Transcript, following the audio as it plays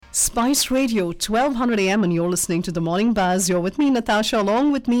Spice Radio, 1200 AM, and you're listening to The Morning Buzz. You're with me, Natasha.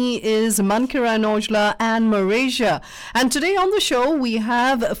 Along with me is Mankira Nojla and Malaysia. And today on the show, we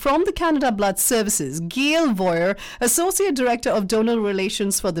have from the Canada Blood Services, Gayle Voyer, Associate Director of Donor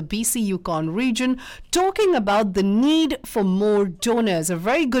Relations for the B.C Yukon region, talking about the need for more donors. A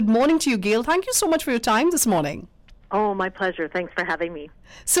very good morning to you, Gayle. Thank you so much for your time this morning. Oh, my pleasure. Thanks for having me.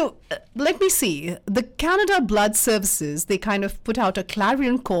 So let me see. The Canada Blood Services, they kind of put out a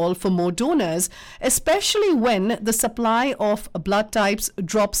clarion call for more donors, especially when the supply of blood types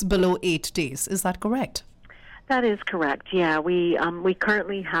drops below 8 days. Is that correct? That is correct. Yeah, we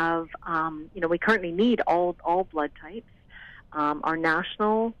currently have, we currently need all blood types. Our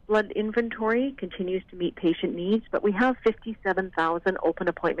national blood inventory continues to meet patient needs, but we have 57,000 open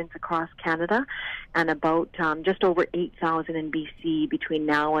appointments across Canada and about just over 8,000 in BC between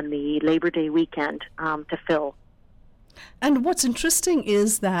now and the Labor Day weekend to fill. And what's interesting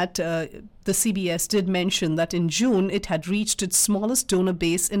is that the CBS did mention that in June it had reached its smallest donor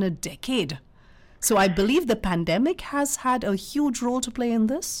base in a decade. So I believe the pandemic has had a huge role to play in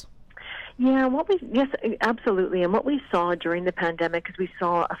this. Yeah, yes, absolutely. And what we saw during the pandemic is we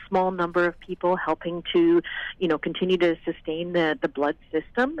saw a small number of people helping to, continue to sustain the blood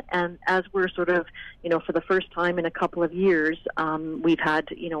system. And as we're sort of, for the first time in a couple of years, we've had,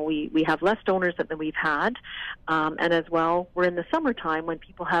 we have less donors than we've had. And as well, we're in the summertime when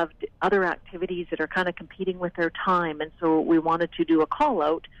people have other activities that are kind of competing with their time. And so we wanted to do a call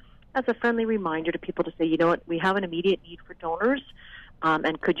out as a friendly reminder to people to say, you know what, we have an immediate need for donors.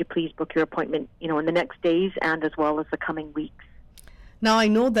 And could you please book your appointment, in the next days and as well as the coming weeks. Now, I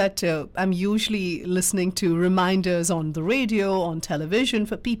know that I'm usually listening to reminders on the radio, on television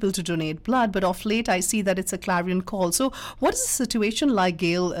for people to donate blood, but of late I see that it's a clarion call. So what is the situation like,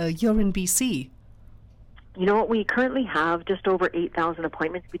 Gayle, here in BC? You know what, we currently have just over 8,000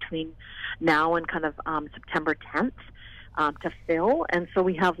 appointments between now and kind of September 10th. To fill, and so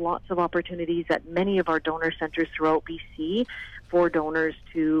we have lots of opportunities at many of our donor centers throughout BC for donors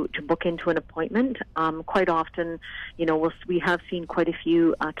to book into an appointment. Quite often, we have seen quite a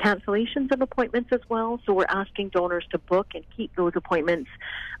few cancellations of appointments as well, so we're asking donors to book and keep those appointments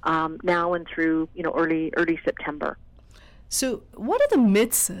now and through early September. So what are the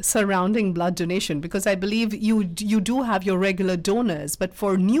myths surrounding blood donation? Because I believe you do have your regular donors, but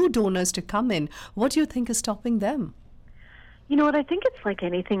for new donors to come in, what do you think is stopping them? You know what, I think it's like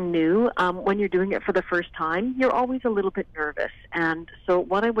anything new. When you're doing it for the first time, you're always a little bit nervous. And so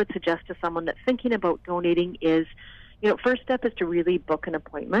what I would suggest to someone that's thinking about donating is, first step is to really book an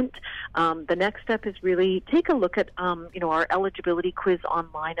appointment. The next step is really take a look at, our eligibility quiz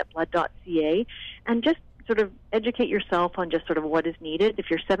online at blood.ca and just sort of educate yourself on just sort of what is needed.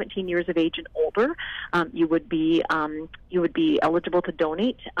 If you're 17 years of age and older, you would be eligible to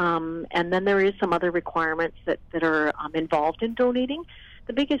donate. And then there is some other requirements that are involved in donating.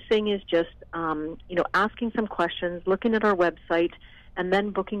 The biggest thing is just asking some questions, looking at our website, and then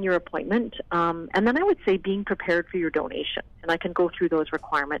booking your appointment. And then I would say being prepared for your donation. And I can go through those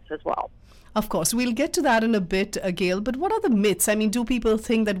requirements as well. Of course, we'll get to that in a bit, Gayle, but what are the myths? I mean, do people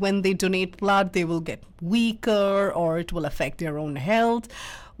think that when they donate blood, they will get weaker or it will affect their own health?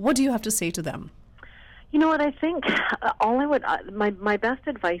 What do you have to say to them? You know what, I think my best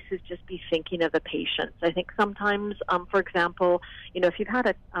advice is just be thinking of the patients. I think sometimes, for example, if you've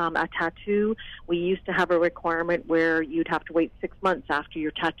had a tattoo, we used to have a requirement where you'd have to wait 6 months after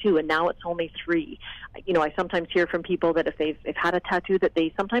your tattoo, and now it's only 3. I sometimes hear from people that if they've had a tattoo that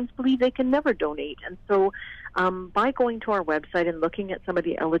they sometimes believe they can never donate. And so by going to our website and looking at some of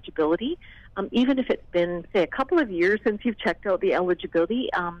the eligibility, even if it's been, say, a couple of years since you've checked out the eligibility,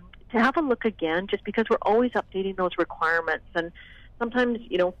 to have a look again, just because we're always updating those requirements. And sometimes,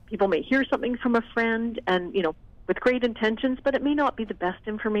 people may hear something from a friend and, with great intentions, but it may not be the best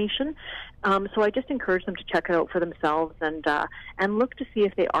information. So I just encourage them to check it out for themselves and look to see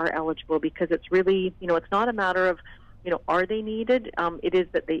if they are eligible, because it's really, it's not a matter of, are they needed? It is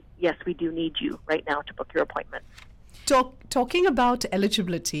that yes, we do need you right now to book your appointment. Talking about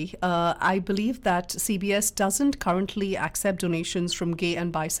eligibility, I believe that CBS doesn't currently accept donations from gay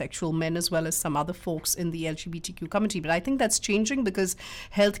and bisexual men as well as some other folks in the LGBTQ community. But I think that's changing because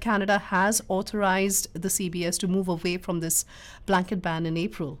Health Canada has authorized the CBS to move away from this blanket ban in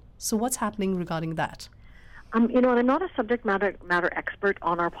April. So what's happening regarding that? I'm not a subject matter expert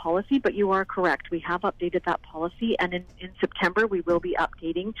on our policy, but you are correct. We have updated that policy, and in September we will be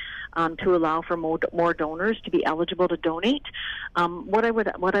updating to allow for more donors to be eligible to donate. What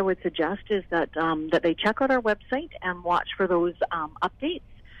I would suggest is that they check out our website and watch for those updates.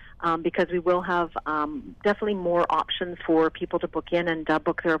 because we will have definitely more options for people to book in and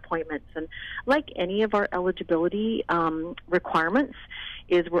book their appointments. And like any of our eligibility requirements,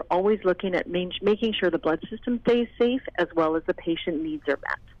 is we're always looking at making sure the blood system stays safe as well as the patient needs are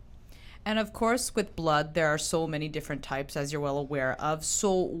met. And of course, with blood, there are so many different types, as you're well aware of.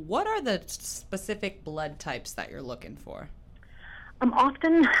 So what are the specific blood types that you're looking for?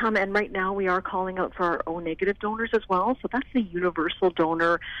 Often, and right now we are calling out for our O negative donors as well. So that's the universal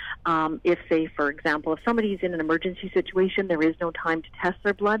donor. If, say, for example, if somebody's in an emergency situation, there is no time to test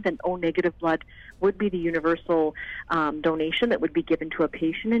their blood, then O negative blood would be the universal donation that would be given to a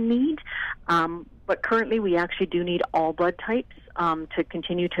patient in need. But currently we actually do need all blood types to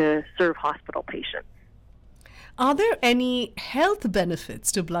continue to serve hospital patients. Are there any health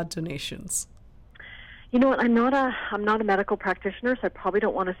benefits to blood donations? You know what? I'm not a medical practitioner, so I probably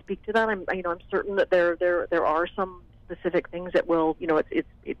don't want to speak to that. I'm certain that there are some specific things that will,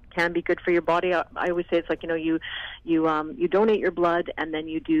 it can be good for your body. I always say it's like, you donate your blood and then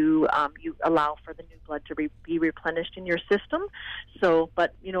you allow for the new blood to be replenished in your system. So,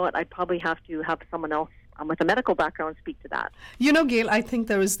 but you know what? I'd probably have to have someone else with a medical background speak to that. Gayle, I think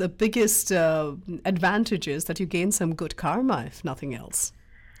there is the biggest advantage is that you gain some good karma, if nothing else.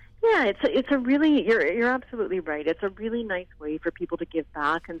 Yeah, it's a really, you're absolutely right. It's a really nice way for people to give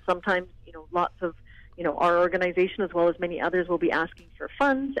back, and sometimes, lots of, our organization as well as many others will be asking for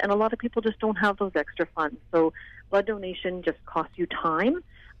funds, and a lot of people just don't have those extra funds. So blood donation just costs you time,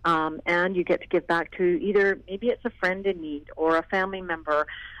 and you get to give back to either, maybe it's a friend in need or a family member,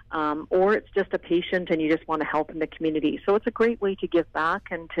 or it's just a patient and you just want to help in the community. So it's a great way to give back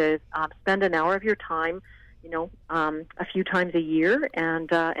and to spend an hour of your time a few times a year and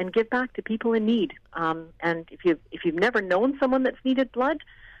give back to people in need. And if you've never known someone that's needed blood,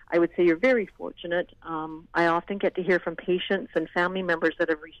 I would say you're very fortunate. I often get to hear from patients and family members that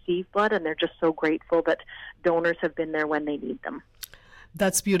have received blood, and they're just so grateful that donors have been there when they need them.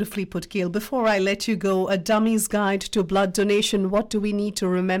 That's beautifully put, Gayle. Before I let you go, a dummy's guide to blood donation. What do we need to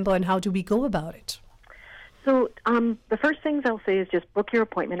remember and how do we go about it? So the first things I'll say is just book your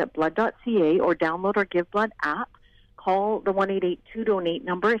appointment at blood.ca or download our Give Blood app. Call the 1-888-2-DONATE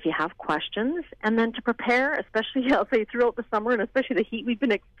number if you have questions. And then to prepare, especially I'll say throughout the summer and especially the heat we've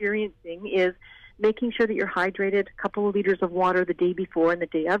been experiencing, is making sure that you're hydrated, a couple of liters of water the day before and the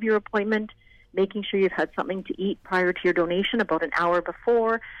day of your appointment, making sure you've had something to eat prior to your donation about an hour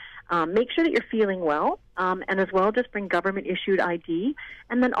before. Make sure that you're feeling well, and as well, just bring government-issued ID.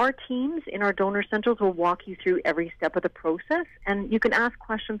 And then our teams in our donor centers will walk you through every step of the process, and you can ask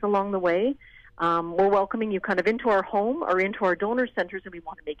questions along the way. We're welcoming you kind of into our home or into our donor centers, and we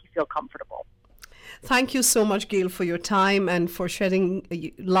want to make you feel comfortable. Thank you so much, Gayle, for your time and for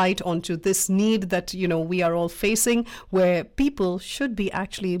shedding light onto this need that, we are all facing, where people should be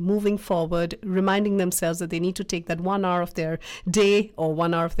actually moving forward, reminding themselves that they need to take that 1 hour of their day or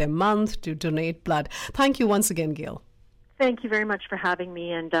 1 hour of their month to donate blood. Thank you once again, Gayle. Thank you very much for having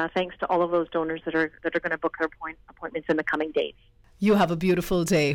me, and thanks to all of those donors that are going to book their appointments in the coming days. You have a beautiful day.